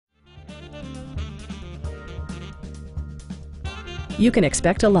You can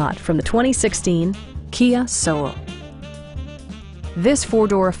expect a lot from the 2016 Kia Soul. This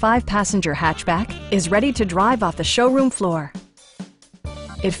four-door, five-passenger hatchback is ready to drive off the showroom floor.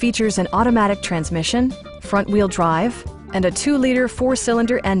 It features an automatic transmission, front-wheel drive, and a 2-liter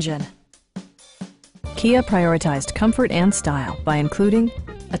four-cylinder engine. Kia prioritized comfort and style by including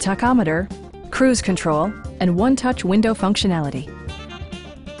a tachometer, cruise control, and one-touch window functionality.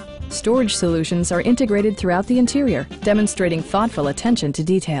 Storage solutions are integrated throughout the interior, demonstrating thoughtful attention to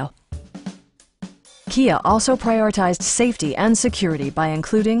detail. Kia also prioritized safety and security by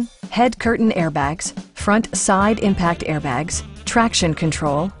including head curtain airbags, front side impact airbags, traction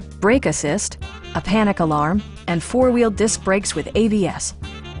control, brake assist, a panic alarm, and four-wheel disc brakes with ABS.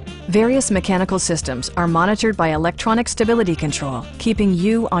 Various mechanical systems are monitored by electronic stability control, keeping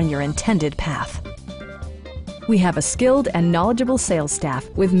you on your intended path. We have a skilled and knowledgeable sales staff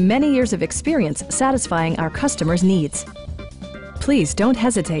with many years of experience satisfying our customers' needs. Please don't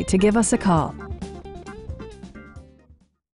hesitate to give us a call.